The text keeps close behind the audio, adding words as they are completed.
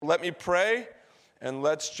let me pray, and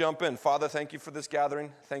let's jump in. Father, thank you for this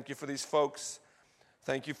gathering. Thank you for these folks.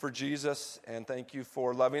 Thank you for Jesus, and thank you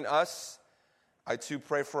for loving us. I, too,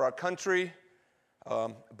 pray for our country,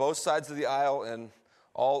 both sides of the aisle and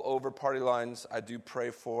all over party lines. I do pray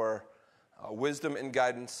for wisdom and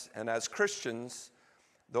guidance. And as Christians,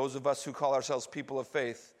 those of us who call ourselves people of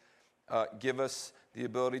faith, give us the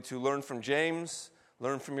ability to learn from James,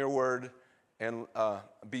 learn from your word, and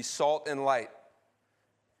be salt and light,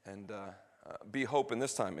 and be hope in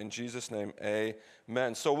this time. In Jesus' name,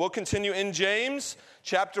 amen. So we'll continue in James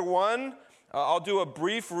chapter 1. I'll do a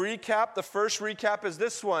brief recap. The first recap is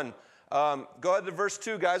this one. Go ahead to verse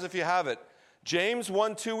 2, guys, if you have it. James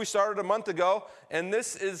 1:2, we started a month ago, and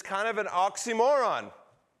this is kind of an oxymoron.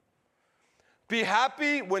 Be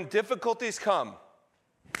happy when difficulties come.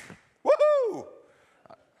 Woohoo!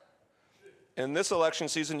 In this election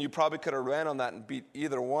season, you probably could have ran on that and beat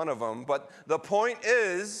either one of them, but the point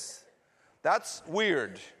is, that's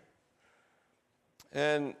weird.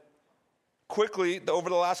 And quickly, over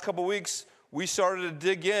the last couple weeks, we started to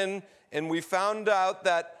dig in, and we found out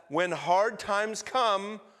that when hard times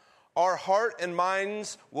come, our heart and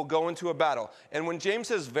minds will go into a battle. And when James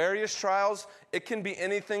says various trials, it can be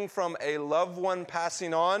anything from a loved one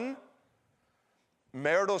passing on,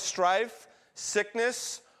 marital strife,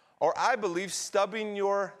 sickness, or I believe stubbing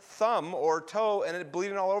your thumb or toe and it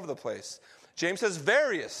bleeding all over the place. James says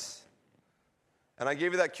various. And I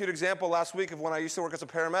gave you that cute example last week of when I used to work as a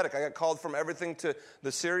paramedic. I got called from everything to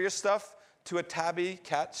the serious stuff to a tabby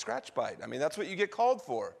cat scratch bite. I mean, that's what you get called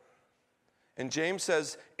for. And James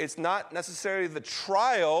says it's not necessarily the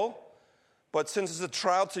trial, but since it's a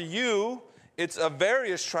trial to you, it's a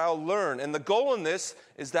various trial. Learn. And the goal in this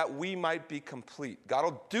is that we might be complete. God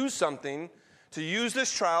will do something to use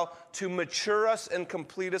this trial to mature us and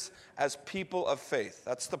complete us as people of faith.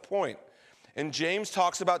 That's the point. And James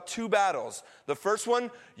talks about two battles. The first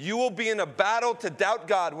one, you will be in a battle to doubt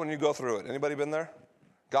God when you go through it. Anybody been there?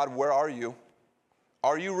 God, where are you?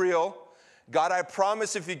 Are you real? God, I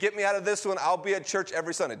promise if you get me out of this one, I'll be at church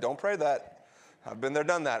every Sunday. Don't pray that. I've been there,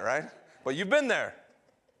 done that, right? But you've been there.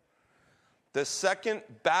 The second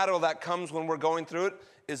battle that comes when we're going through it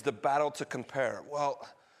is the battle to compare. Well,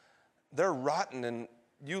 they're rotten and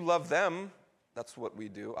you love them. That's what we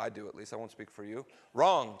do. I do, at least. I won't speak for you.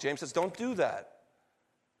 Wrong. James says, don't do that.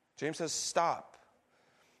 James says, stop.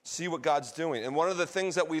 See what God's doing. And one of the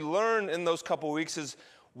things that we learn in those couple weeks is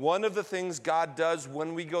one of the things God does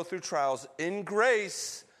when we go through trials, in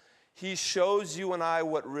grace, he shows you and I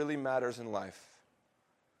what really matters in life.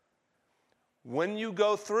 When you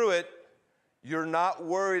go through it, you're not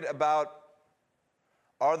worried about,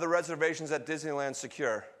 are the reservations at Disneyland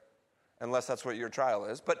secure? Unless that's what your trial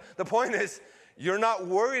is. But the point is, you're not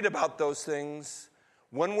worried about those things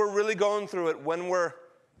when we're really going through it, when we're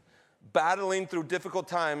battling through difficult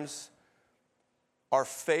times. Our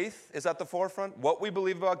faith is at the forefront. What we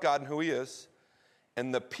believe about God and who he is,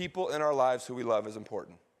 and the people in our lives who we love is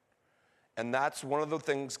important. And that's one of the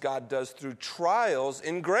things God does through trials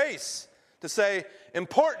in grace. To say,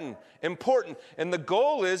 important. And the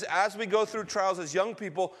goal is, as we go through trials as young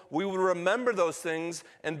people, we will remember those things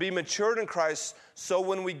and be matured in Christ, so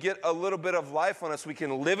when we get a little bit of life on us, we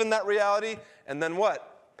can live in that reality, and then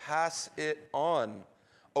what? Pass it on.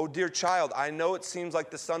 Oh, dear child, I know it seems like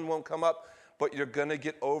the sun won't come up, but you're going to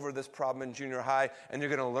get over this problem in junior high, and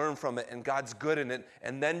you're going to learn from it, and God's good in it,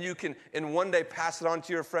 and then you can, in one day, pass it on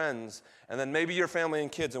to your friends, and then maybe your family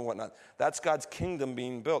and kids and whatnot. That's God's kingdom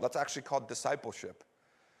being built. That's actually called discipleship.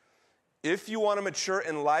 If you want to mature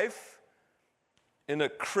in life, in a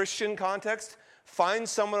Christian context, find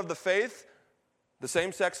someone of the faith, the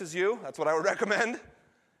same sex as you, that's what I would recommend,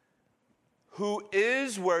 who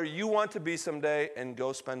is where you want to be someday, and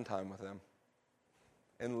go spend time with them,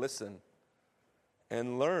 and listen.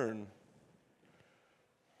 And learn.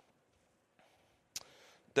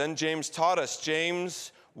 Then James taught us,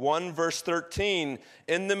 James 1 verse 13,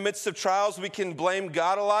 in the midst of trials we can blame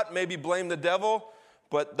God a lot, maybe blame the devil,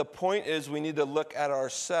 but the point is we need to look at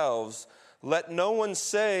ourselves. Let no one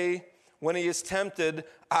say when he is tempted,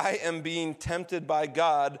 I am being tempted by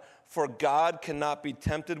God, for God cannot be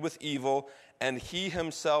tempted with evil, and he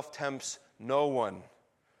himself tempts no one.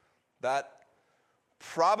 That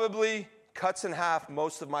probably cuts in half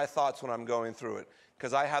most of my thoughts when I'm going through it,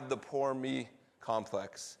 because I have the poor me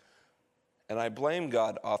complex. And I blame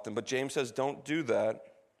God often, but James says don't do that.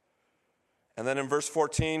 And then in verse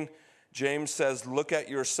 14, James says, look at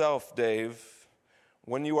yourself, Dave.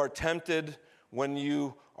 When you are tempted, when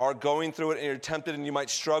you are going through it and you're tempted and you might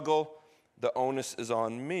struggle, the onus is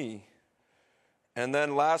on me. And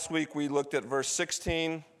then last week we looked at verse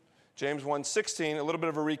 16. James 1:16, a little bit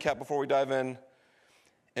of a recap before we dive in.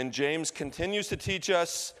 And James continues to teach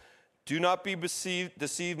us, do not be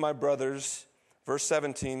deceived, my brothers. Verse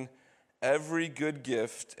 17, every good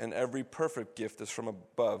gift and every perfect gift is from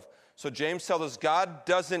above. So James tells us God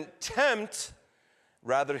doesn't tempt,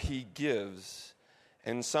 rather he gives.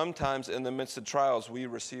 And sometimes in the midst of trials, we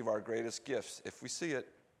receive our greatest gifts, if we see it.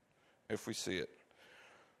 If we see it.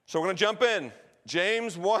 So we're going to jump in.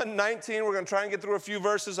 James 1:19, we're going to try and get through a few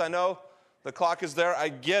verses. I know the clock is there. I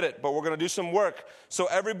get it, but we're going to do some work. So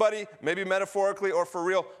everybody, maybe metaphorically or for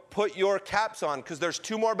real, put your caps on because there's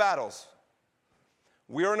 2 more battles.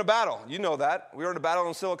 We are in a battle. You know that. We are in a battle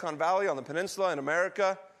in Silicon Valley, on the peninsula, in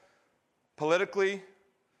America, politically.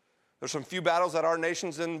 There's some few battles that our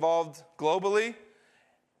nation's involved globally.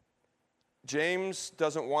 James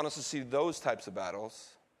doesn't want us to see those types of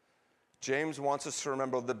battles. James wants us to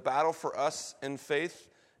remember the battle for us in faith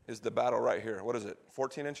is the battle right here. What is it?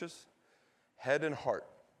 14 inches? Head and heart.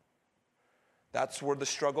 That's where the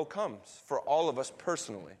struggle comes for all of us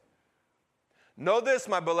personally. Know this,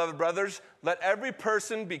 my beloved brothers, let every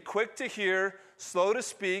person be quick to hear, slow to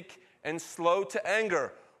speak, and slow to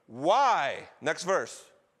anger. Why? Next verse.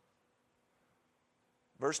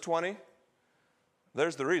 Verse 20.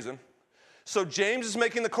 There's the reason. So James is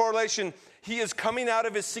making the correlation. He is coming out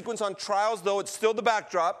of his sequence on trials, though it's still the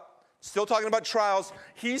backdrop, still talking about trials.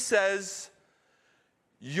 He says,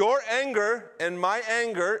 your anger and my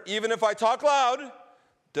anger, even if I talk loud,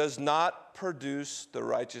 does not produce the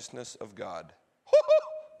righteousness of God.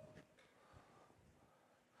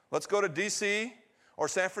 Let's go to D.C. or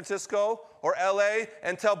San Francisco or L.A.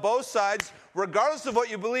 and tell both sides, regardless of what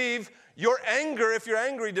you believe, your anger, if you're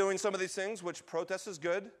angry doing some of these things, which protest is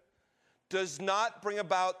good, does not bring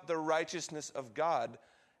about the righteousness of God,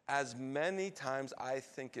 as many times I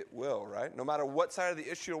think it will, right? No matter what side of the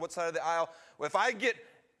issue or what side of the aisle, if I get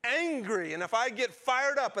angry and if I get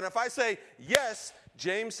fired up and if I say yes,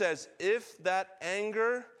 James says, if that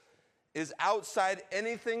anger is outside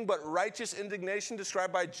anything but righteous indignation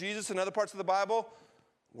described by Jesus in other parts of the Bible,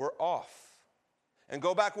 we're off. And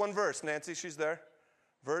go back one verse. Nancy, she's there.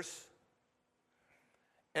 Verse.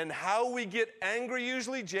 And how we get angry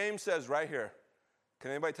usually, James says right here.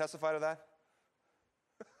 Can anybody testify to that?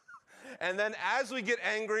 And then as we get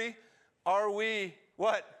angry, are we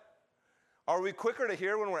what? Are we quicker to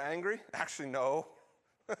hear when we're angry? Actually, no.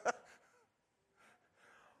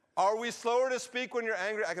 Are we slower to speak when you're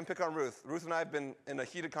angry? I can pick on Ruth. Ruth and I have been in a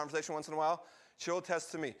heated conversation once in a while. She'll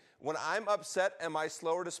attest to me. When I'm upset, am I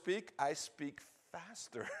slower to speak? I speak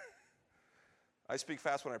faster. I speak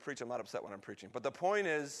fast when I preach. I'm not upset when I'm preaching. But the point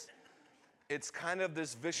is, it's kind of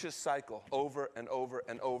this vicious cycle over and over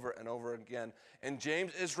and over and over again. And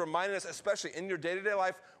James is reminding us, especially in your day-to-day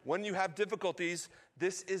life, when you have difficulties,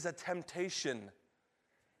 this is a temptation.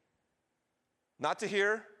 Not to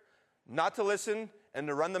hear, not to listen, and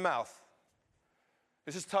to run the mouth.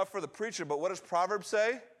 This is tough for the preacher, but what does Proverbs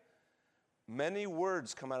say? Many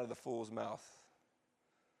words come out of the fool's mouth,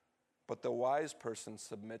 but the wise person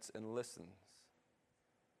submits and listens.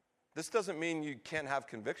 This doesn't mean you can't have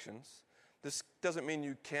convictions. This doesn't mean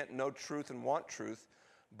you can't know truth and want truth.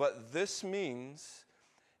 But this means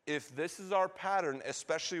if this is our pattern,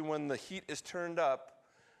 especially when the heat is turned up,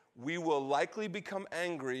 we will likely become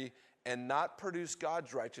angry and not produce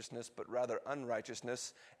God's righteousness, but rather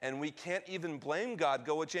unrighteousness. And we can't even blame God.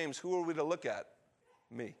 Go with James. Who are we to look at?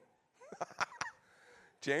 Me.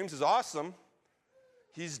 James is awesome.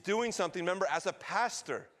 He's doing something. Remember, as a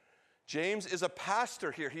pastor, James is a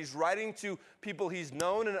pastor here. He's writing to people he's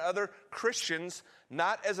known and other Christians,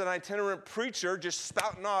 not as an itinerant preacher just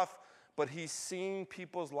spouting off, but he's seen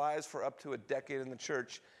people's lives for up to a decade in the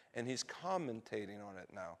church, and he's commentating on it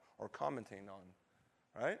now, or commenting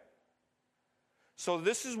on, right? So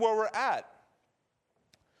this is where we're at.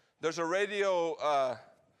 There's a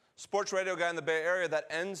sports radio guy in the Bay Area that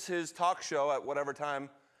ends his talk show at whatever time.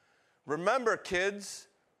 Remember, kids,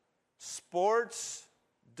 sports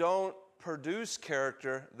don't produce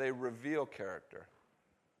character, they reveal character.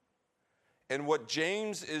 And what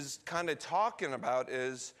James is kind of talking about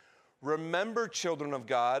is, remember, children of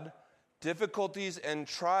God, difficulties and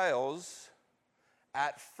trials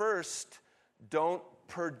at first don't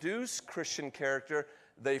produce Christian character.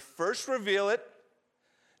 They first reveal it,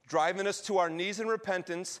 driving us to our knees in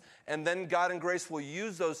repentance, and then God in grace will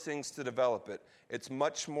use those things to develop it. It's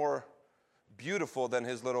much more beautiful than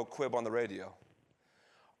his little quib on the radio.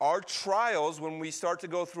 Our trials, when we start to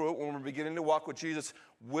go through it, when we're beginning to walk with Jesus,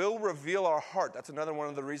 will reveal our heart. That's another one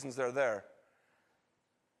of the reasons they're there.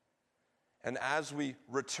 And as we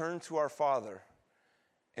return to our Father,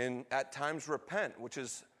 and at times repent, which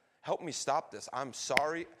is, help me stop this. I'm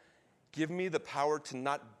sorry. Give me the power to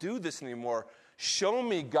not do this anymore. Show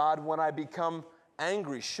me, God, when I become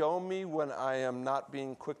angry. Show me when I am not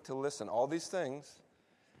being quick to listen. All these things.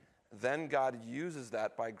 Then God uses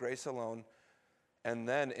that by grace alone. And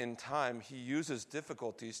then in time, he uses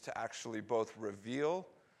difficulties to actually both reveal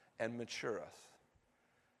and mature us.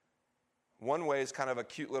 One way is kind of a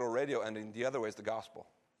cute little radio ending. The other way is the gospel.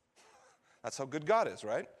 That's how good God is,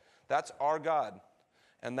 right? That's our God.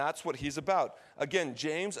 And that's what he's about. Again,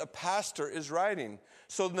 James, a pastor, is writing.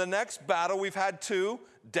 So the next battle, we've had two: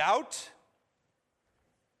 doubt.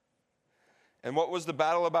 And what was the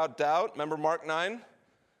battle about doubt? Remember Mark 9?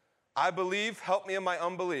 I believe, help me in my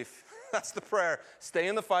unbelief. That's the prayer. Stay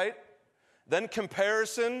in the fight. Then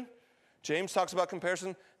comparison. James talks about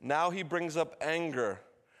comparison. Now he brings up anger.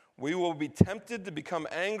 We will be tempted to become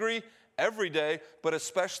angry every day, but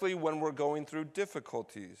especially when we're going through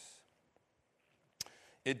difficulties.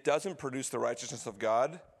 It doesn't produce the righteousness of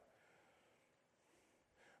God.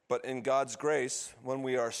 But in God's grace, when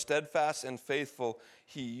we are steadfast and faithful,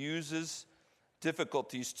 he uses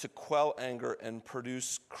difficulties to quell anger and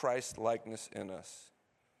produce Christ-likeness in us.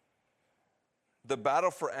 The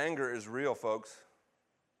battle for anger is real, folks.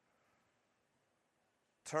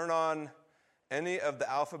 Turn on any of the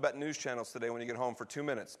Alphabet news channels today when you get home for 2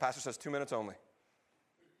 minutes. Pastor says 2 minutes only.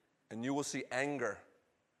 And you will see anger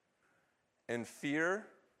and fear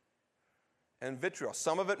and vitriol.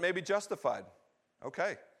 Some of it may be justified.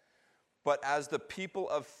 Okay. But as the people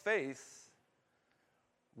of faith,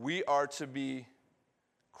 we are to be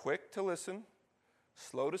quick to listen,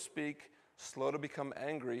 slow to speak, slow to become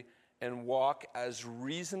angry, and walk as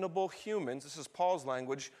reasonable humans. This is Paul's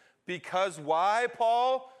language. Because why,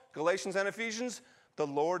 Paul? Galatians and Ephesians? The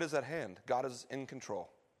Lord is at hand. God is in control.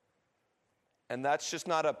 And that's just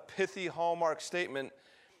not a pithy hallmark statement.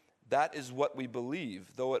 That is what we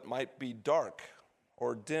believe, though it might be dark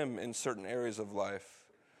or dim in certain areas of life.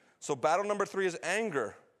 So battle number 3 is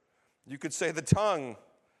anger. You could say the tongue.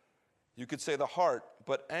 You could say the heart,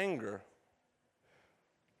 but anger.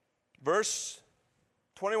 Verse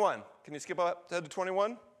 21. Can you skip ahead to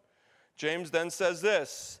 21? James then says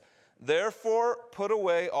this: therefore put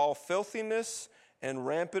away all filthiness and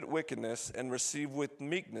rampant wickedness, and receive with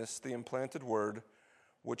meekness the implanted word,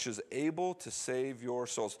 which is able to save your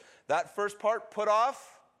souls. That first part, put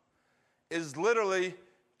off, is literally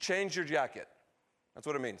change your jacket. That's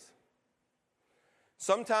what it means.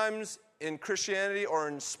 Sometimes in Christianity or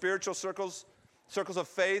in spiritual circles of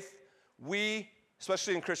faith, we,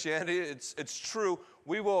 especially in Christianity, it's true,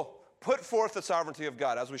 we will put forth the sovereignty of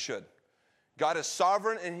God, as we should. God is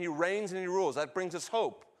sovereign and he reigns and he rules. That brings us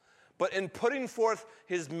hope. But in putting forth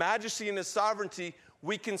his majesty and his sovereignty,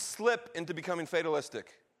 we can slip into becoming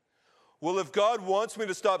fatalistic. Well, if God wants me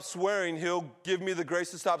to stop swearing, he'll give me the grace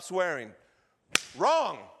to stop swearing.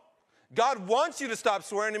 Wrong. God wants you to stop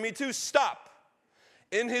swearing, and me too. Stop.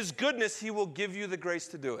 In his goodness, he will give you the grace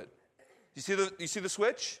to do it. You see the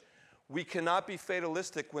switch? We cannot be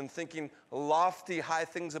fatalistic when thinking lofty, high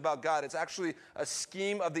things about God. It's actually a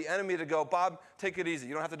scheme of the enemy to go, Bob, take it easy.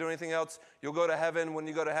 You don't have to do anything else. You'll go to heaven when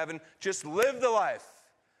you go to heaven. Just live the life.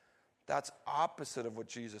 That's opposite of what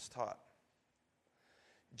Jesus taught.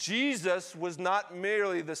 Jesus was not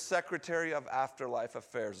merely the secretary of afterlife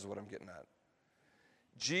affairs, is what I'm getting at.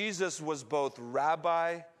 Jesus was both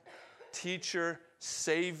rabbi, teacher,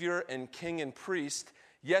 savior, and king and priest.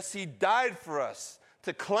 Yes, he died for us,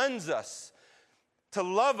 to cleanse us, to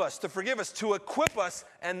love us, to forgive us, to equip us.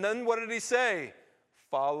 And then what did he say?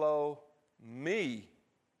 Follow me.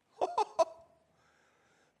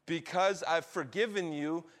 Because I've forgiven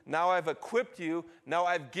you, now I've equipped you, now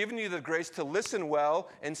I've given you the grace to listen well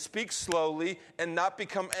and speak slowly and not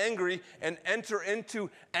become angry and enter into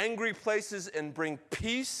angry places and bring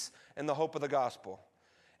peace and the hope of the gospel.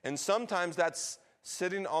 And sometimes that's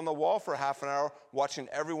sitting on the wall for half an hour watching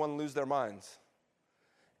everyone lose their minds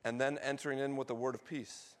and then entering in with the word of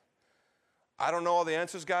peace. I don't know all the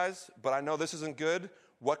answers, guys, but I know this isn't good.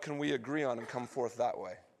 What can we agree on and come forth that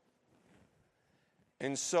way?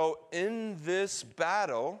 And so in this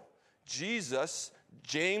battle, James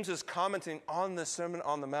is commenting on the Sermon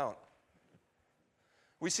on the Mount.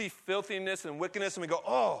 We see filthiness and wickedness and we go,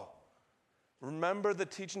 oh, remember the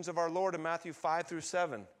teachings of our Lord in Matthew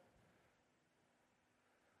 5-7.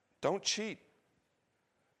 Don't cheat.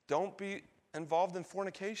 Don't be involved in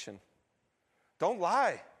fornication. Don't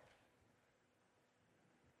lie.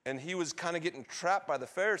 And he was kind of getting trapped by the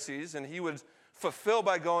Pharisees, and he would fulfill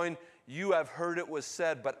by going, you have heard it was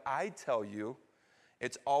said, but I tell you,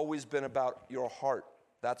 it's always been about your heart.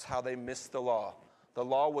 That's how they missed the law. The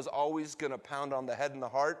law was always going to pound on the head and the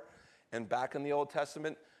heart. And back in the Old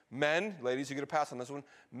Testament, Men, ladies, you get a pass on this one.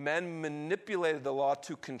 Men manipulated the law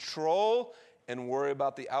to control and worry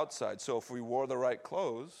about the outside. So if we wore the right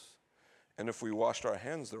clothes, and if we washed our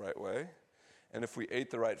hands the right way, and if we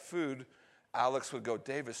ate the right food, Alex would go,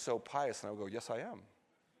 Dave is so pious. And I would go, yes, I am.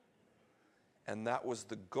 And that was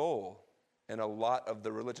the goal in a lot of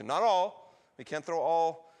the religion. Not all. We can't throw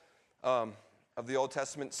all of the Old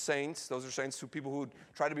Testament saints, those are saints, people who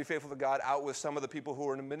try to be faithful to God, out with some of the people who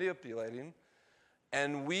are manipulating.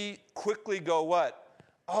 And we quickly go, what?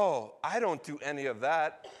 Oh, I don't do any of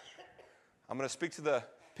that. I'm going to speak to the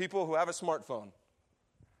people who have a smartphone.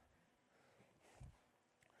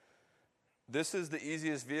 This is the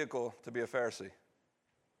easiest vehicle to be a Pharisee.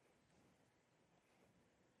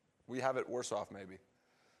 We have it worse off, maybe.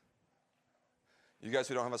 You guys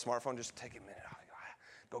who don't have a smartphone, just take a minute.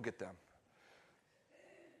 Go get them.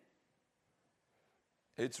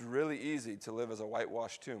 It's really easy to live as a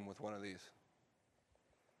whitewashed tomb with one of these.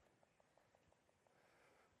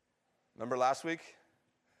 Remember last week?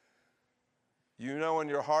 You know in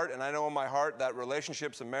your heart, and I know in my heart, that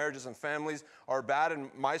relationships and marriages and families are bad in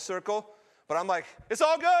my circle. But I'm like, it's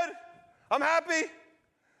all good. I'm happy.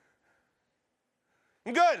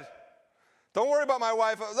 I'm good. Don't worry about my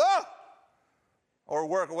wife. Or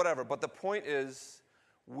work or whatever. But the point is,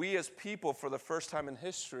 we as people, for the first time in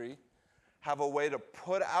history, have a way to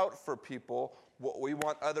put out for people what we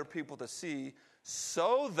want other people to see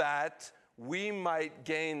so that we might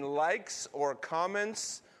gain likes or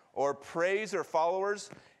comments or praise or followers.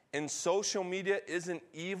 And social media isn't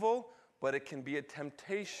evil, but it can be a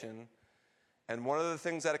temptation. And one of the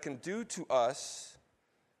things that it can do to us,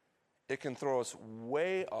 it can throw us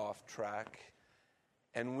way off track,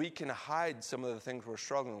 and we can hide some of the things we're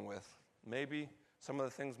struggling with. Maybe some of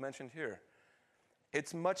the things mentioned here.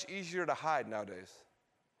 It's much easier to hide nowadays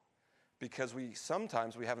because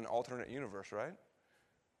sometimes we have an alternate universe, right?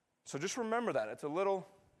 So just remember that. It's a little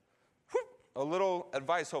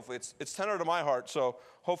advice, hopefully. It's tender to my heart, so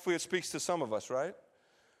hopefully it speaks to some of us, right?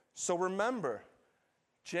 So remember,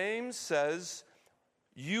 James says,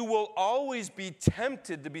 you will always be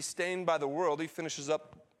tempted to be stained by the world. He finishes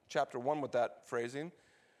up chapter 1 with that phrasing.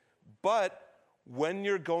 But when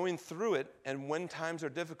you're going through it and when times are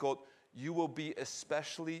difficult, you will be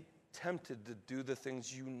especially tempted to do the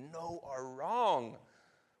things you know are wrong.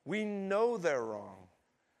 We know they're wrong.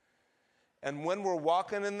 And when we're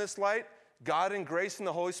walking in this light, God in grace and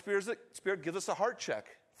the Holy Spirit gives us a heart check.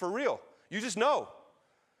 For real. You just know.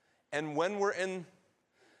 And when we're in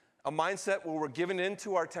a mindset where we're giving in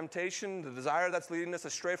to our temptation, the desire that's leading us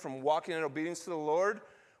astray from walking in obedience to the Lord,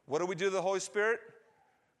 what do we do to the Holy Spirit?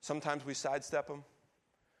 Sometimes we sidestep him.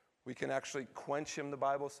 We can actually quench him, the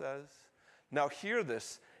Bible says. Now hear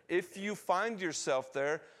this. If you find yourself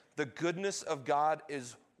there, the goodness of God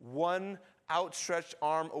is one outstretched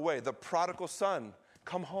arm away. The prodigal son,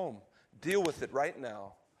 come home. Deal with it right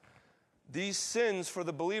now. These sins for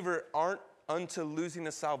the believer aren't unto losing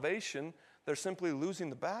the salvation. They're simply losing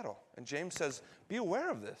the battle. And James says, be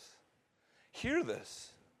aware of this. Hear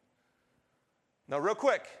this. Now, real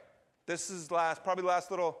quick, this is probably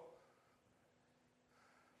last little.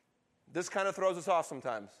 This kind of throws us off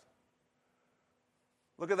sometimes.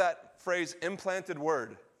 Look at that phrase, implanted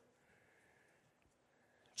word.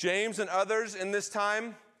 James and others in this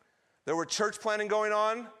time, there were church planting going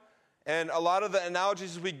on, and a lot of the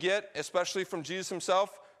analogies we get, especially from Jesus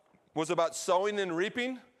himself, was about sowing and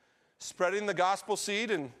reaping, spreading the gospel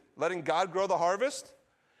seed and letting God grow the harvest,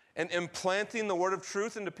 and implanting the word of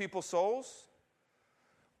truth into people's souls.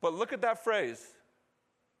 But look at that phrase.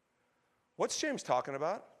 What's James talking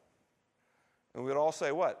about? And we'd all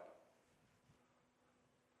say what?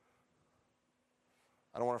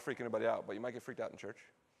 I don't want to freak anybody out, but you might get freaked out in church.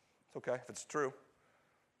 It's okay if it's true.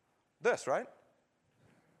 This, right?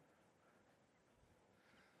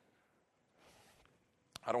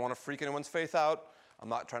 I don't want to freak anyone's faith out. I'm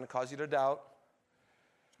not trying to cause you to doubt.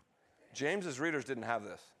 James's readers didn't have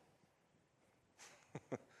this.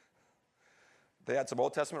 They had some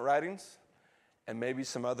Old Testament writings and maybe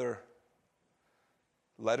some other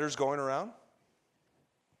letters going around.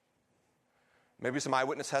 Maybe some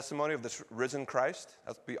eyewitness testimony of this risen Christ.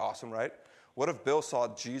 That would be awesome, right? What if Bill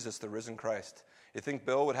saw Jesus, the risen Christ? You think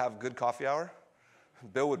Bill would have good coffee hour?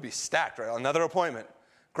 Bill would be stacked, right? Another appointment.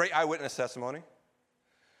 Great eyewitness testimony.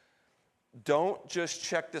 Don't just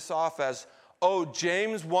check this off as, oh,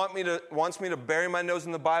 James wants me to bury my nose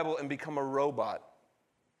in the Bible and become a robot.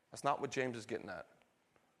 That's not what James is getting at.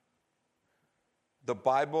 The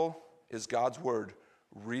Bible is God's word.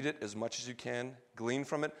 Read it as much as you can. Glean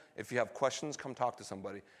from it. If you have questions, come talk to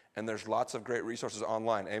somebody. And there's lots of great resources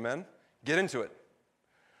online. Amen? Get into it.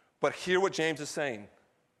 But hear what James is saying.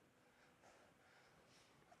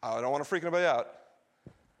 I don't want to freak anybody out.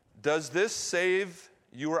 Does this save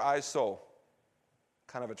you or I's soul?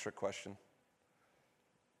 Kind of a trick question.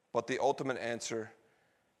 But the ultimate answer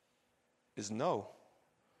is no.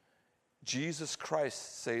 Jesus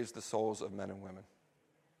Christ saves the souls of men and women.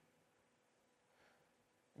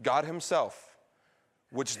 God himself,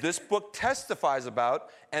 which this book testifies about,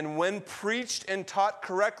 and when preached and taught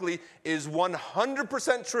correctly, is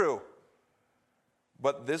 100% true.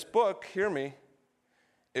 But this book, hear me,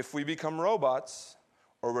 if we become robots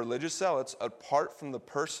or religious zealots apart from the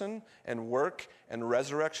person and work and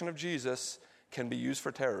resurrection of Jesus, can be used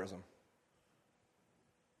for terrorism.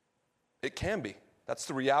 It can be. That's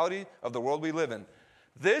the reality of the world we live in.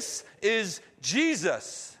 This is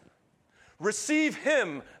Jesus. Receive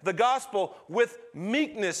him, the gospel, with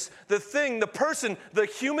meekness, the thing, the person, the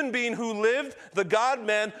human being who lived, the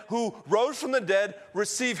God-man who rose from the dead.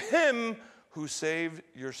 Receive him who saved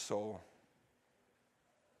your soul.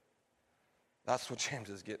 That's what James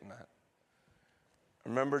is getting at.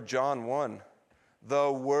 Remember John 1.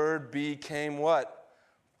 The Word became what?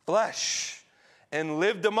 Flesh, and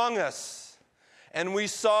lived among us. And we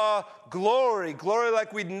saw glory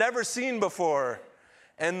like we'd never seen before.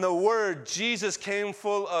 And the Word, Jesus, came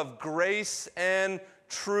full of grace and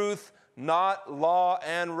truth, not law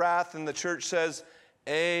and wrath. And the church says,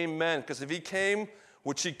 amen. Because if he came,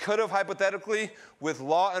 which he could have hypothetically, with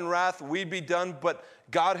law and wrath, we'd be done. But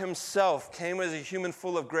God himself came as a human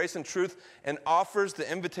full of grace and truth and offers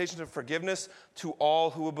the invitation of forgiveness to all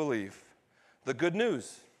who will believe. The good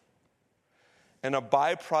news. And a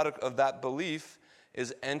byproduct of that belief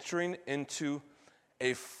is entering into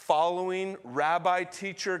a following rabbi,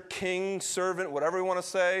 teacher, king, servant, whatever you want to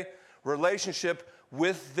say, relationship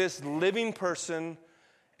with this living person.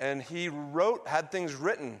 And he had things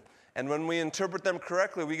written. And when we interpret them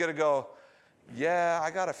correctly, we got to go, yeah, I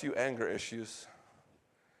got a few anger issues.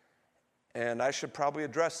 And I should probably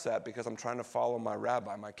address that because I'm trying to follow my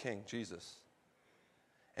rabbi, my king, Jesus.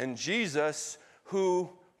 And Jesus, who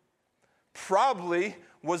probably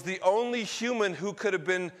was the only human who could have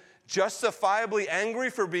been justifiably angry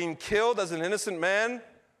for being killed as an innocent man,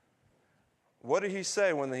 what did he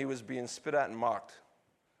say when he was being spit at and mocked?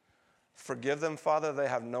 Forgive them, Father, they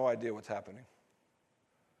have no idea what's happening.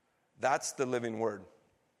 That's the living word.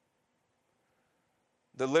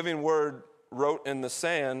 The living word wrote in the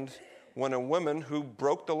sand when a woman who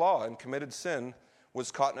broke the law and committed sin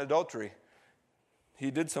was caught in adultery.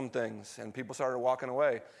 He did some things, and people started walking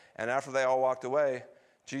away. And after they all walked away,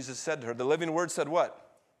 Jesus said to her, the living word said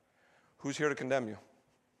what? Who's here to condemn you?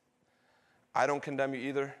 I don't condemn you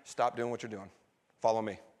either. Stop doing what you're doing. Follow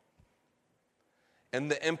me.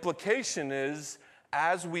 And the implication is,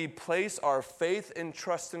 as we place our faith and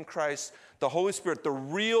trust in Christ, the Holy Spirit, the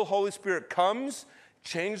real Holy Spirit comes,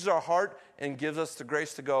 changes our heart, and gives us the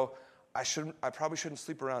grace to go, I probably shouldn't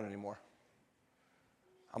sleep around anymore.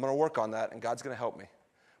 I'm going to work on that, and God's going to help me.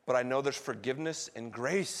 But I know there's forgiveness and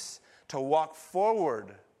grace to walk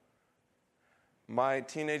forward. My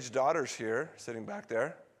teenage daughter's here, sitting back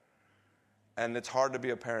there, and it's hard to be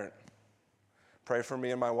a parent. Pray for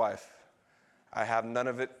me and my wife. I have none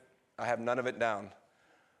of it down.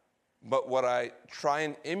 But what I try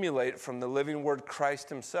and emulate from the living word Christ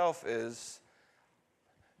himself is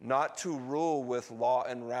not to rule with law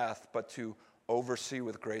and wrath, but to oversee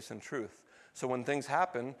with grace and truth. So when things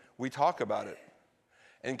happen, we talk about it.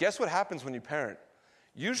 And guess what happens when you parent?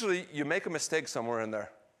 Usually you make a mistake somewhere in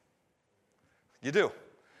there. You do.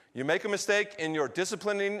 You make a mistake in your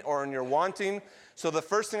disciplining or in your wanting. So the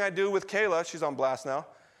first thing I do with Kayla, she's on blast now,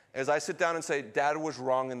 is I sit down and say, Dad was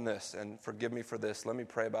wrong in this, and forgive me for this. Let me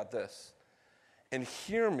pray about this. And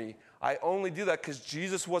hear me, I only do that because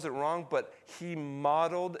Jesus wasn't wrong, but he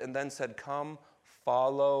modeled and then said, come,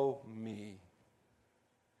 follow me.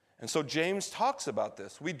 And so James talks about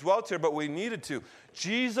this. We dwelt here, but we needed to.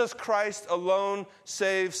 Jesus Christ alone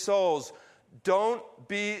saves souls. Don't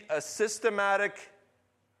be a systematic,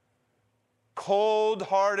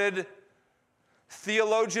 cold-hearted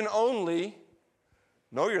theologian only.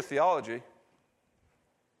 Know your theology,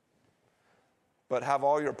 but have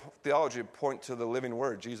all your theology point to the living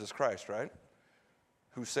word, Jesus Christ, right?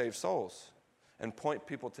 Who saves souls, and point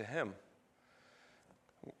people to him.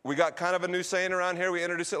 We got kind of a new saying around here. We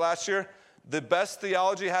introduced it last year. The best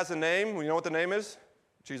theology has a name. You know what the name is?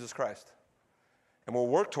 Jesus Christ. And we'll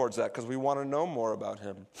work towards that because we want to know more about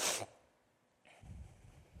him.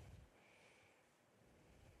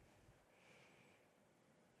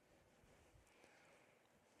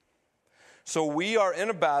 So we are in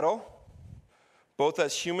a battle, both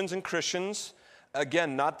as humans and Christians.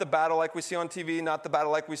 Again, not the battle like we see on TV, not the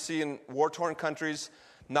battle like we see in war-torn countries,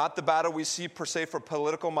 not the battle we see per se for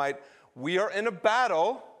political might. We are in a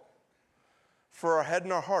battle for our head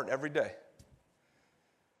and our heart every day.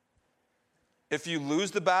 If you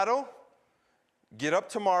lose the battle, get up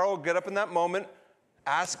tomorrow, get up in that moment,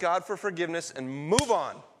 ask God for forgiveness, and move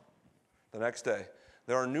on the next day.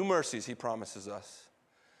 There are new mercies he promises us.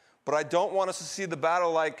 But I don't want us to see the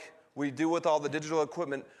battle like we do with all the digital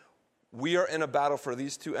equipment. We are in a battle for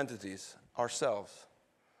these two entities, ourselves,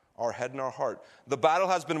 our head and our heart. The battle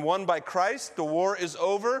has been won by Christ. The war is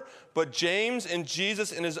over. But James and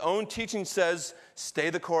Jesus in his own teaching says,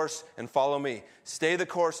 stay the course and follow me. Stay the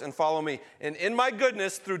course and follow me. And in my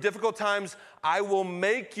goodness, through difficult times, I will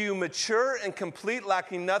make you mature and complete,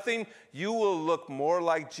 lacking nothing. You will look more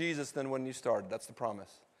like Jesus than when you started. That's the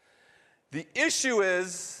promise. The issue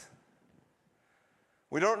is,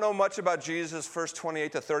 we don't know much about Jesus' first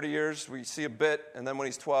 28 to 30 years. We see a bit, and then when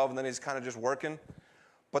he's 12, and then he's kind of just working.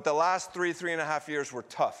 But the last 3.5 years were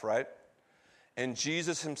tough, right? And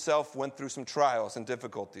Jesus himself went through some trials and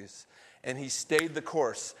difficulties. And he stayed the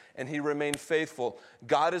course, and he remained faithful.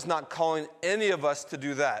 God is not calling any of us to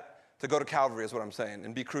do that, to go to Calvary is what I'm saying,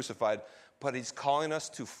 and be crucified. But he's calling us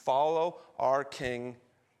to follow our King,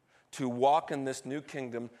 to walk in this new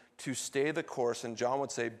kingdom, to stay the course, and John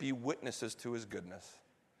would say, be witnesses to his goodness.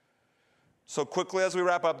 So quickly as we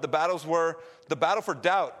wrap up, the battles were the battle for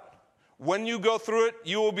doubt. When you go through it,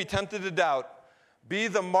 you will be tempted to doubt. Be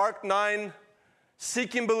the Mark 9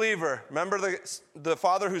 seeking believer. Remember the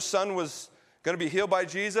father whose son was going to be healed by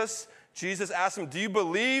Jesus? Jesus asked him, do you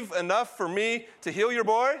believe enough for me to heal your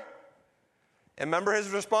boy? And remember his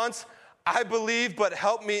response? I believe, but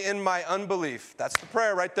help me in my unbelief. That's the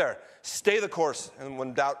prayer right there. Stay the course. And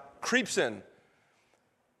when doubt creeps in,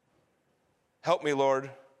 help me,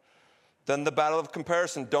 Lord. Then the battle of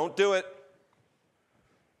comparison. Don't do it.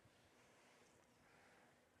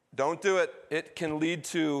 Don't do it. It can lead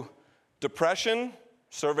to depression.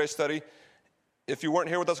 Survey study. If you weren't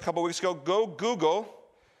here with us a couple weeks ago, go Google,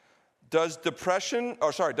 does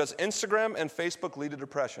Instagram and Facebook lead to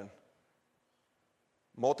depression?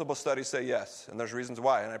 Multiple studies say yes, and there's reasons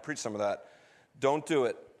why, and I preach some of that. Don't do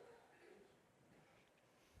it.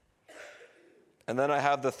 And then I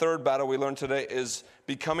have the third battle we learned today is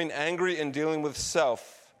becoming angry and dealing with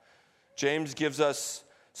self. James gives us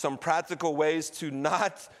some practical ways to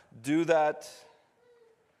not do that.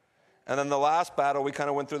 And then the last battle we kind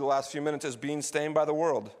of went through the last few minutes is being stained by the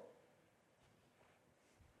world.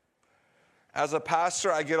 As a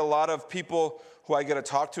pastor, I get a lot of people who I get to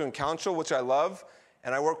talk to and counsel, which I love.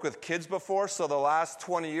 And I worked with kids before, so the last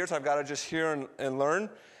 20 years I've got to just hear and learn.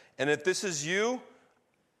 And if this is you,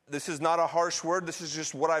 this is not a harsh word. This is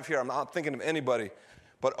just what I've heard. I'm not thinking of anybody.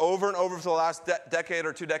 But over and over for the last decade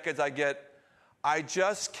or 2 decades, I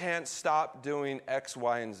just can't stop doing X,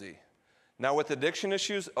 Y, and Z. Now with addiction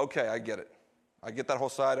issues, okay, I get it. I get that whole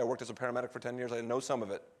side. I worked as a paramedic for 10 years. I know some of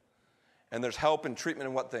it. And there's help and treatment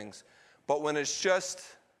and what things. But when it's just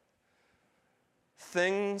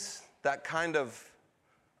things that kind of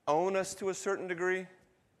own us to a certain degree,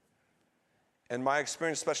 in my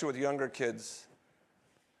experience, especially with younger kids,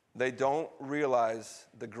 they don't realize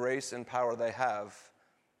the grace and power they have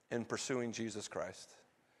in pursuing Jesus Christ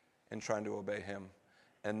and trying to obey him.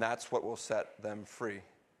 And that's what will set them free.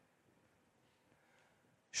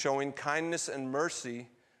 Showing kindness and mercy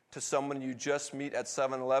to someone you just meet at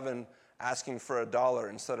 7-Eleven asking for $1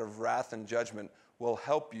 instead of wrath and judgment will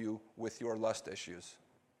help you with your lust issues.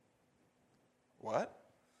 What?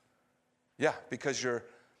 Yeah, because you're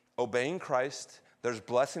obeying Christ. There's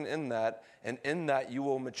blessing in that, and in that you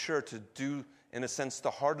will mature to do, in a sense, the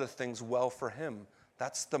harder things well for him.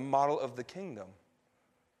 That's the model of the kingdom.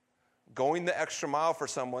 Going the extra mile for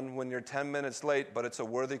someone when you're 10 minutes late, but it's a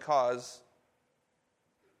worthy cause,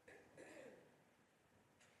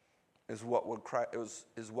 is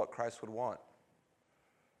what Christ would want.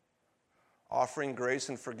 Offering grace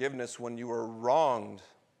and forgiveness when you were wronged,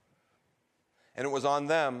 and it was on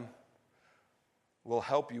them, will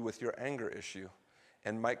help you with your anger issue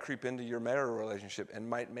and might creep into your marital relationship and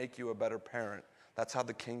might make you a better parent. That's how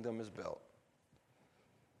the kingdom is built.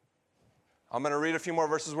 I'm going to read a few more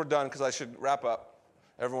verses. We're done because I should wrap up.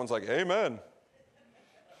 Everyone's like, amen.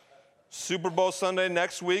 Super Bowl Sunday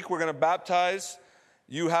next week, we're going to baptize.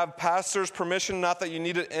 You have pastor's permission, not that you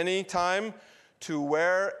need it any time, to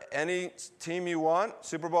wear any team you want.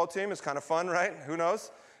 Super Bowl team is kind of fun, right? Who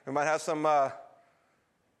knows? We might have some...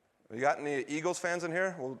 You got any Eagles fans in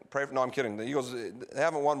here? We'll pray for. No, I'm kidding. The Eagles, they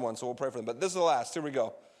haven't won one, so we'll pray for them. But this is the last. Here we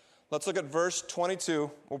go. Let's look at verse 22.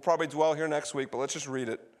 We'll probably dwell here next week, but let's just read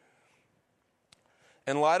it.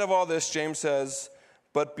 In light of all this, James says,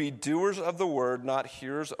 but be doers of the word, not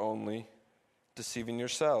hearers only, deceiving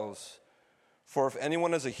yourselves. For if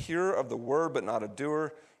anyone is a hearer of the word but not a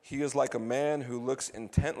doer, he is like a man who looks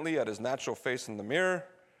intently at his natural face in the mirror.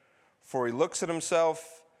 For he looks at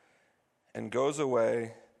himself and goes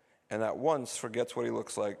away and at once forgets what he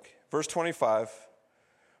looks like. Verse 25,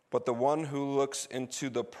 but the one who looks into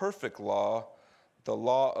the perfect law, the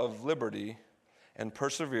law of liberty, and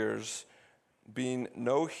perseveres, being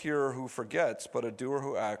no hearer who forgets, but a doer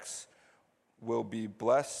who acts, will be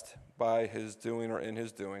blessed by his doing or in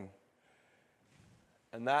his doing.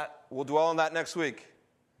 And that, we'll dwell on that next week.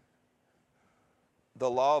 The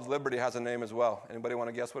law of liberty has a name as well. Anybody want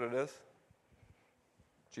to guess what it is?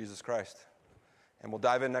 Jesus Christ. And we'll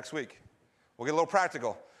dive in next week. We'll get a little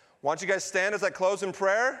practical. Why don't you guys stand as I close in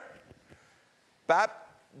prayer?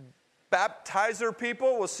 Baptizer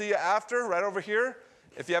people, we'll see you after, right over here.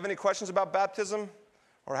 If you have any questions about baptism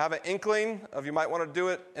or have an inkling of you might want to do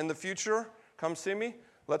it in the future, come see me.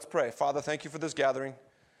 Let's pray. Father, thank you for this gathering.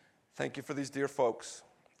 Thank you for these dear folks.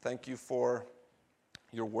 Thank you for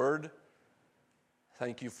your word.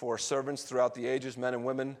 Thank you for servants throughout the ages, men and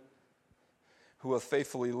women, who have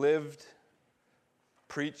faithfully lived,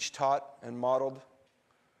 preached, taught, and modeled.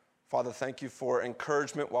 Father, thank you for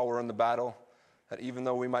encouragement while we're in the battle, that even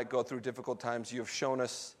though we might go through difficult times, you have shown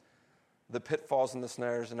us the pitfalls and the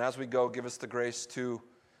snares. And as we go, give us the grace to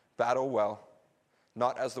battle well,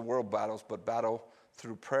 not as the world battles, but battle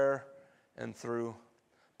through prayer and through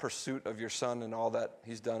pursuit of your Son and all that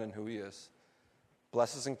he's done and who he is.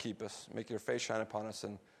 Bless us and keep us. Make your face shine upon us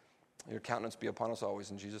and your countenance be upon us always.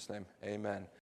 In Jesus' name, amen.